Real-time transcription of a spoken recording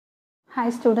Hi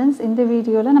students, in the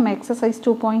video la நம்ம exercise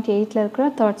 2.8 ல இருக்கிற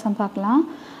third sum பார்க்கலாம்.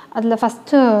 அதுல first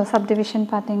subdivision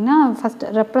பாத்தீங்கன்னா first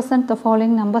represent the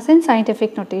following numbers in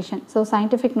scientific notation. So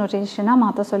scientific notation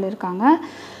மாத்த சொல்லிருக்காங்க.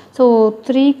 So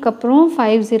 3 க்கு அப்புறம்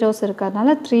 5 zeros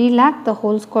இருக்கறனால 3 lakh the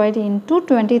whole squared into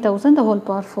 20,000 the whole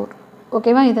power 4.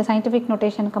 ஓகேவா, இத scientific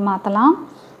notationக்கு மாத்தலாம்.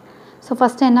 So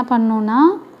first என்ன பண்ணனும்னா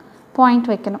point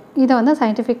வைக்கணும். இத வந்து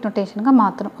scientific notationக்கு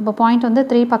மாத்தணும். அப்ப point வந்து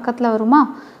 3 பக்கத்துல வருமா?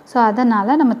 So அதனால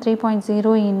நம்ம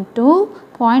 3.0 into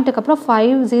பாயிண்ட்க்கு அப்புறம்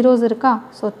 5 zeros இருக்கா?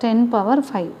 So 10 power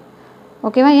 5.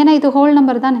 ஓகேவா, ஏனா இது whole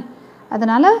number தானே,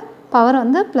 அதனால பவர்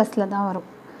வந்து பிளஸ்ல தான் வரும்.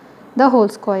 The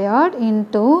whole squared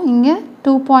into இங்க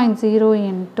 2.0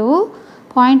 into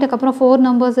பாயிண்ட்க்கு அப்புறம் 4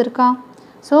 numbers இருக்கா?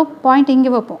 So பாயிண்ட் இங்க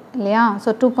வைப்போம் இல்லையா? So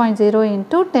 2.0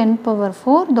 into 10 power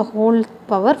 4 the whole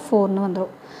power 4 னு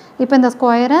வந்துரும். இப்போ இந்த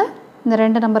ஸ்கொயரை இந்த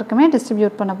ரெண்டு நம்பருக்குமே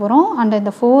டிஸ்ட்ரிபியூட் பண்ண போகிறோம் அண்ட்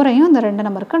இந்த 4ஐயும் இந்த ரெண்டு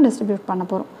நம்பருக்கு டிஸ்ட்ரிபியூட் பண்ண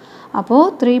போகிறோம். அப்போது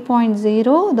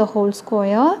 3.0 the whole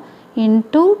square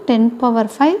into 10 power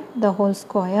 5 the whole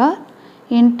square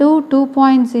into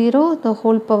 2.0 the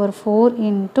whole power 4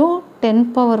 into 10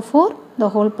 power 4 the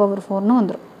whole power 4 னு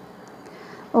வந்துரும்.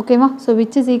 ஓகேவா, so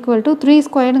which is equal to 3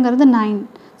 ஸ்கொயர்டுங்கிறது 9.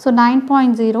 So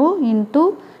 9.0 into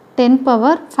 10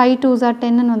 power 5 2s are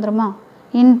 10 னு வந்துருமா,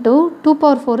 into 2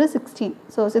 power 4 is 16.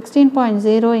 So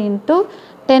 16.0 into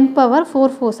 10 power 4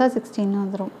 4s are 16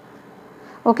 வந்துரும்.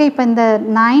 Okay, இப்போ இந்த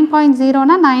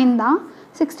 9.0னா 9 தான்,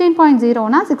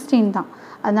 16.0னா 16 தான்,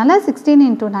 அதனால 16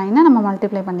 into 9 நம்ம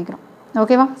மல்டிப்ளை பண்ணிக்கிறோம்.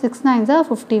 ஓகேவா, 6 9s are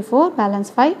 54,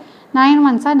 balance 5, 9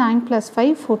 1s are 9 plus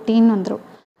 5 14 வந்துரும்.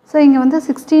 ஸோ இங்கே வந்து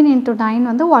 16 into 9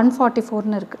 வந்து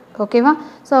 144னு இருக்குது. ஓகேவா,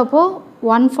 ஸோ அப்போது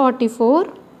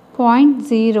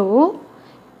 144.0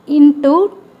 into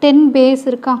 10 பேஸ்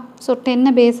இருக்கா? ஸோ 10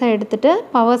 பேஸாக எடுத்துகிட்டு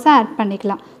பவர்ஸை ஆட்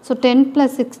பண்ணிக்கலாம். So 10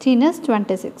 plus 16 is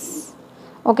 26.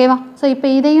 ஓகேவா, ஸோ இப்போ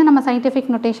இதையும் நம்ம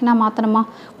சயின்டிஃபிக் நோட்டேஷனாக மாற்றணுமா?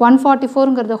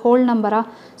 144ங்கிறது ஹோல் நம்பரா?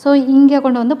 ஸோ இங்கே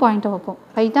கொண்டு வந்து பாயிண்ட்டை வைப்போம்,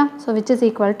 ரைட்டா? So which is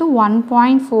equal to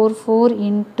 1.44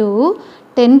 into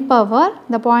 10 power,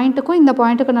 இந்த பாயிண்ட்டுக்கும் இந்த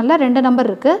பாயிண்ட்டுக்கும் நல்லா ரெண்டு நம்பர்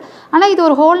இருக்குது, ஆனால் இது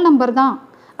ஒரு ஹோல் நம்பர் தான்,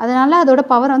 அதனால் அதோட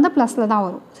பவர் வந்து ப்ளஸில் தான்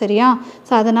வரும், சரியா?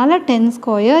 ஸோ அதனால் 10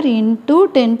 ஸ்கொயர் into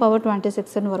 10 பவர்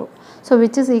 26ன்னு வரும். So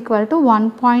which is equal to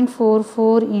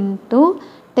 1.44 into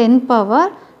 10 power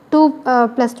 2 +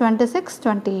 26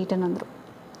 28ன்னு வந்துடும்.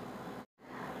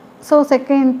 ஸோ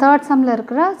தேர்ட் சம்மில்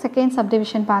இருக்கிற செகண்ட்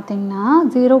சப்டிவிஷன் பார்த்தீங்கன்னா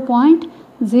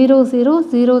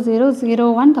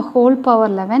 0.000001 the whole power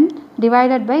 11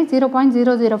 divided by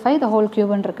 0.005 the whole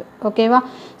cubeன்னு இருக்குது. ஓகேவா,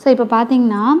 ஸோ இப்போ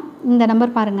பார்த்தீங்கன்னா இந்த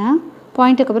நம்பர் பாருங்கள்,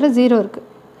 பாயிண்ட்டுக்கு அப்புறம் 0 இருக்குது.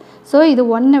 ஸோ இது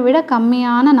 1 விட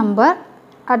கம்மியான number,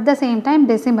 at the same time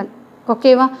decimal.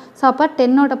 ஓகேவா, ஸோ அப்போ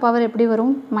 10ஓட பவர் எப்படி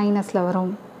வரும்? மைனஸில்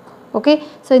வரும். ஓகே,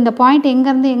 ஸோ இந்த பாயிண்ட்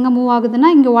எங்கேருந்து எங்கே மூவ் ஆகுதுன்னா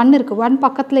இங்கே 1 இருக்குது, 1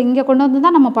 பக்கத்தில் இங்கே கொண்டு வந்து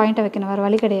தான் நம்ம பாயிண்ட்டை வைக்கணும், வேறு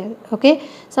வழி கிடையாது. ஓகே,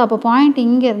 ஸோ அப்போ பாயிண்ட்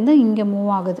இங்கேருந்து இங்கே மூவ்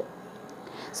ஆகுது.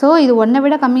 ஸோ இது 1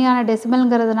 விட கம்மியான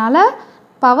டெசிமல்ங்கிறதுனால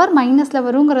பவர் மைனஸில்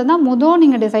வருங்கிறது தான் முதல்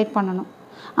நீங்கள் டிசைட் பண்ணணும்.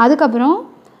 அதுக்கப்புறம்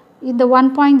இந்த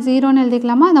 1.0ன்னு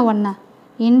எழுதிக்கலாமா, இந்த 1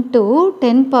 இன்ட்டு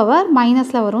 10 பவர்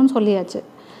மைனஸில் வரும்னு சொல்லியாச்சு.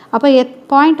 அப்போ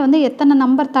பாயிண்ட் வந்து எத்தனை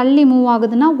நம்பர் தள்ளி மூவ்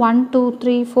ஆகுதுன்னா 1 2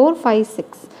 3 4 5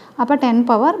 6, அப்போ 10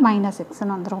 பவர்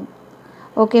 -6ன்னு வந்துடும்.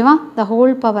 ஓகேவா, த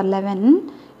ஹோல் பவர் 11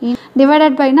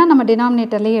 டிவைடட் பைனா நம்ம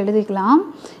டினாமினேட்டர்லேயே எழுதிக்கலாம்.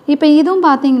 இப்போ இதுவும்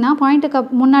பார்த்தீங்கன்னா பாயிண்ட்டுக்கு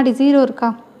முன்னாடி 0 இருக்கா,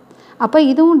 அப்போ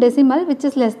இதுவும் decimal which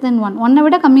is less than 1, 1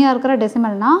 விட கம்மியாக இருக்கிற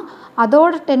டெசிமல்னால்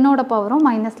அதோட 10ஓட பவரும்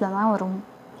மைனஸில் தான் வரும்.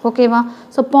 ஓகேவா,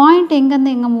 ஸோ பாயிண்ட்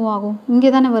எங்கேருந்து எங்கே மூவ் ஆகும்? இங்கே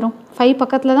தானே வரும், 5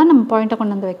 பக்கத்தில் தான் நம்ம பாயிண்ட்டை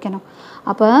கொண்டு வந்து வைக்கணும்.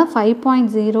 அப்போ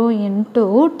 5.0 into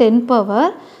 10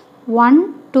 பவர் 1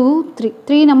 2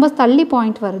 3 நம்பர்ஸ் தள்ளி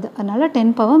பாயிண்ட் வருது, அதனால் 10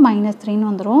 பவர் -3ன்னு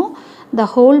வந்துடும். The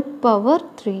whole power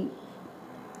 3.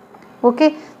 Okay,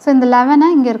 so இந்த 11ஐ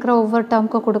இங்கே இருக்கிற ஒவ்வொரு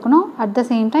டேர்முக்கு கொடுக்கணும், அட் த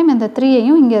சேம் டைம் இந்த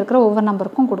 3ஐயும் இங்கே இருக்கிற ஒவ்வொரு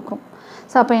நம்பருக்கும் கொடுக்குறோம்.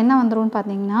 ஸோ அப்போ என்ன வந்துடும்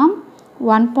பார்த்தீங்கன்னா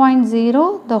 1.0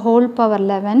 the whole power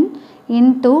 11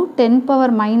 into 10 power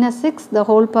 -6 the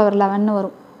whole power 11ன்னு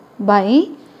வரும், by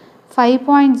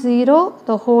 5.0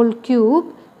 the whole cube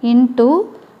into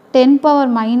 10 power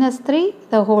 -3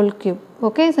 the whole cube.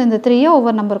 Okay, so இந்த 3ஐ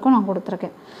ஒவ்வொரு நம்பருக்கும் நான்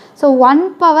கொடுத்துருக்கேன். ஸோ 1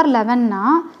 power 11னா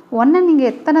 1 நீங்கள்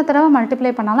எத்தனை தடவை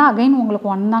மல்டிப்ளை பண்ணாலும் அகைன் உங்களுக்கு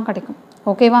 1 தான் கிடைக்கும்.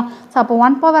 ஓகேவா, ஸோ அப்போ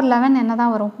 1 power 11 என்ன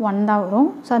தான் வரும்? 1 தான் வரும்.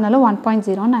 ஸோ அதனால்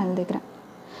 1.0 நான் எழுதிக்கிறேன்.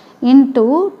 Into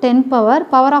 10 power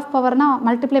of பவர்னால்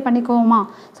multiply பண்ணிக்குவோமா?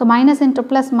 So minus into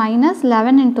plus minus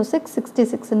 11 into 6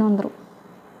 66ன்னு வந்துடும்.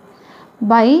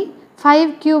 பை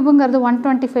 5 கியூபுங்கிறது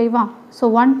 125வா? ஸோ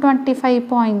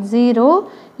 125.0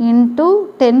 இன்ட்டு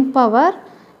 10 பவர்,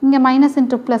 இங்கே minus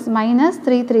into plus minus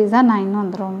 3 3s are 9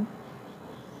 வந்துடும்.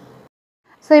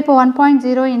 ஸோ இப்போ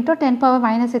 1.0 into 10 power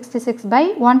minus 66 by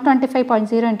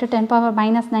 125.0 into 10 power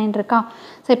minus 9 இருக்கா.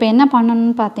 ஸோ இப்போ என்ன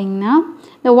பண்ணணும்னு பார்த்தீங்கன்னா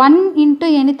இந்த 1 into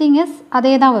anything is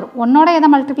அதே தான் வரும். ஒன்னோட எதை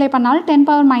மல்டிப்ளை பண்ணாலும் 10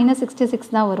 power minus 66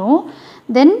 தான் வரும்.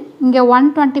 தென் இங்கே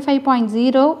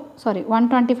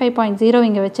 125.0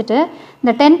 இங்கே வச்சுட்டு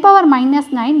இந்த 10 power minus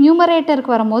 9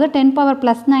 நியூமரேட்டருக்கு வரும்போது 10 power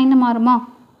plus 9 மாறுமா.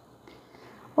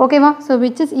 ஓகேவா. So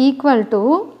which is equal to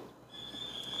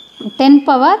 10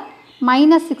 power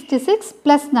minus 66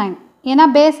 plus 9. ஏன்னா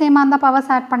பேஸ் சேமாக இருந்தால் பவர்ஸ்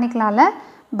ஆட் பண்ணிக்கலாம்ல.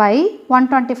 பை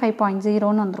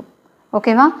 125.0ன்னு வந்துடும்.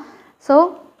 ஓகேவா. So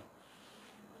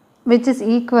which is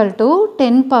equal to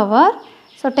 10 power.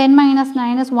 So 10 minus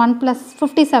 9 is 1 plus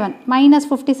 57 minus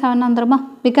 57 வந்துருமா.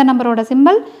 பிக்கர் நம்பரோட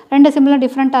சிம்பிள் ரெண்டு சிம்பிளும்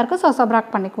டிஃப்ரெண்ட்டாக இருக்குது. ஸோ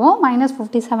சப்ராக்ட் பண்ணிக்குவோம். minus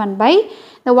 57 பை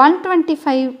இந்த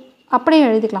 125 அப்படியே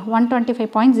எழுதிக்கலாம்.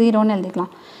 125.0ன்னு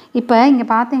எழுதிக்கலாம். இப்போ இங்கே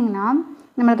பார்த்தீங்கன்னா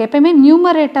நம்மளுக்கு எப்போயுமே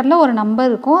நியூமரேட்டரில் ஒரு நம்பர்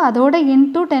இருக்கும், அதோட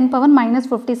இன்ட்டு 10 பவர் minus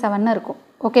 57 இருக்கும்.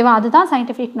 ஓகேவா. அதுதான்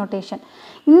சயின்டிஃபிக் நோட்டேஷன்.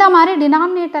 இந்த மாதிரி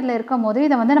டினாமினேட்டரில் இருக்கும் போது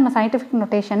இதை வந்து நம்ம சயின்டிஃபிக்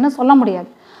நோட்டேஷன்னு சொல்ல முடியாது.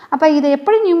 அப்போ இதை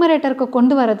எப்படி நியூமரேட்டருக்கு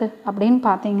கொண்டு வரது அப்படின்னு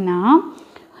பார்த்தீங்கன்னா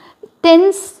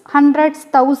டென்ஸ், ஹண்ட்ரட்ஸ்,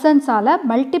 தௌசண்ட்ஸால்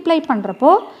மல்டிப்ளை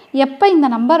பண்ணுறப்போ எப்போ இந்த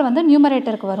நம்பர் வந்து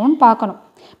நியூமரேட்டருக்கு வரும்னு பார்க்கணும்.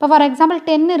 இப்போ ஃபார் எக்ஸாம்பிள்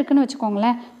 10 இருக்குதுன்னு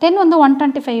வச்சுக்கோங்களேன். 10 வந்து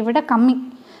 125 விட கம்மி.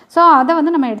 ஸோ அதை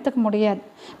வந்து நம்ம எடுத்துக்க முடியாது.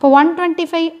 இப்போ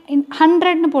 125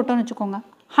 100ன்னு போட்டோன்னு வச்சுக்கோங்க.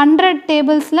 100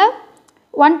 டேபிள்ஸில்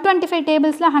 125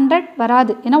 டேபிள்ஸில் 100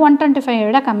 வராது. ஏன்னா 125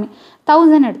 விட கம்மி.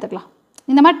 1000 எடுத்துக்கலாம்.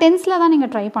 இந்த மாதிரி டென்ஸில் தான்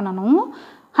நீங்கள் ட்ரை பண்ணணும்.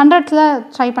 100ஸில்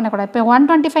ட்ரை பண்ணக்கூடாது. இப்போ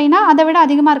 125னா அதை விட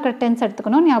அதிகமாக இருக்கிற டென்ஸ்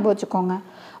எடுத்துக்கணும், ஞாபகம் வச்சுக்கோங்க.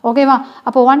 ஓகேவா.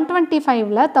 அப்போ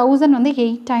 125ல் 1000 வந்து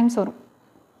 8 டைம்ஸ் வரும்.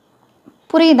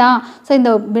 புரியுதா. ஸோ இந்த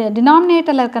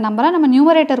டினாமினேட்டரில் இருக்க நம்பரை நம்ம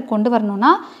நியூமரேட்டருக்கு கொண்டு வரணும்னா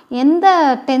எந்த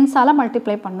டென்ஸால்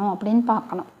மல்டிப்ளை பண்ணணும் அப்படின்னு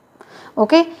பார்க்கணும்.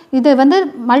 ஓகே. இது வந்து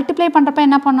மல்டிப்ளை பண்ணுறப்ப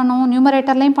என்ன பண்ணணும்,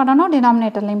 நியூமரேட்டர்லேயும் பண்ணணும்,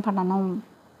 டினாமினேட்டர்லேயும் பண்ணணும்.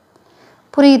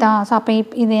 புரியுதா. ஸோ அப்போ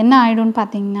இது என்ன ஆகிடும்னு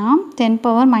பார்த்தீங்கன்னா 10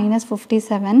 பவர் minus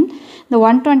 57 இந்த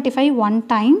 125 1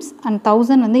 டைம்ஸ் அண்ட்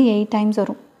 1000 வந்து 8 டைம்ஸ்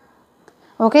வரும்.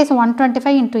 ஓகே. ஸோ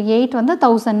 125 into 8 வந்து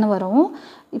 1000ன்னு வரும்.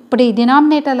 இப்படி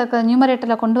டினாமினேட்டரில் இருக்க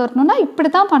நியூமரேட்டரில் கொண்டு வரணும்னா இப்படி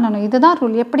தான் பண்ணணும். இதுதான்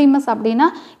ரூல். எப்படி மிஸ் அப்படின்னா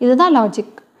இதுதான்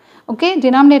லாஜிக். ஓகே.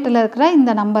 டினாமினேட்டரில் இருக்கிற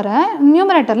இந்த நம்பரை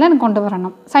நியூமரேட்டரில் எனக்கு கொண்டு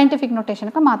வரணும் சயின்டிஃபிக்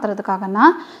நோட்டேஷனுக்கு மாற்றுறதுக்காகனா.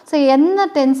 ஸோ என்ன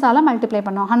டென்ஸால் மல்டிப்ளை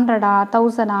பண்ணணும், 100ஆ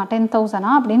 1000ஆ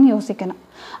 10,000ஆ அப்படின்னு யோசிக்கணும்.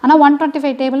 ஆனால்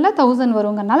 125 டேபிளில் 1000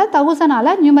 வருங்கிறனால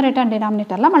 1000ஆல் நியூமரேட்டர் அண்ட்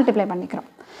டினாமினேட்டரில் மல்டிப்ளை பண்ணிக்கிறோம்.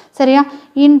 சரியா.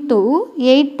 இன்ட்டு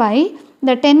 8 பை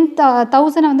இந்த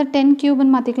 10,000 வந்து 10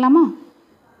 கியூப்னு மாற்றிக்கலாமா.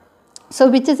 So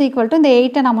which is equal to இந்த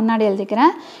 8 நான் முன்னாடி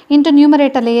எழுதிக்கிறேன். இன்ட்டு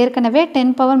நியூமரேட்டரில் ஏற்கனவே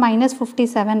 10 பவர் minus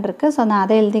 57 இருக்குது. ஸோ நான்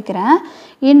அதை எழுதிக்கிறேன்.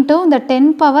 இன்ட்டு இந்த 10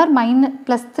 பவர்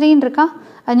ப்ளஸ் 3 இருக்கா,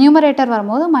 நியூமரேட்டர்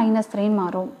வரும்போது -3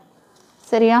 மாறும்.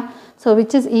 சரியா. So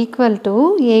which is equal to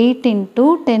 8 into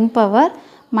 10 power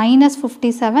minus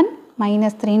 57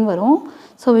 -3 வரும்.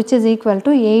 So which is equal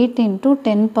to 8 into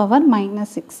 10 power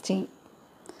 -60.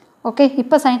 Okay.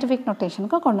 இப்போ சயின்டிஃபிக்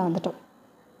நோட்டேஷனுக்கு கொண்டு வந்துட்டோம்.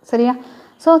 சரியா.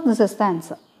 So this is the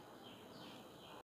answer.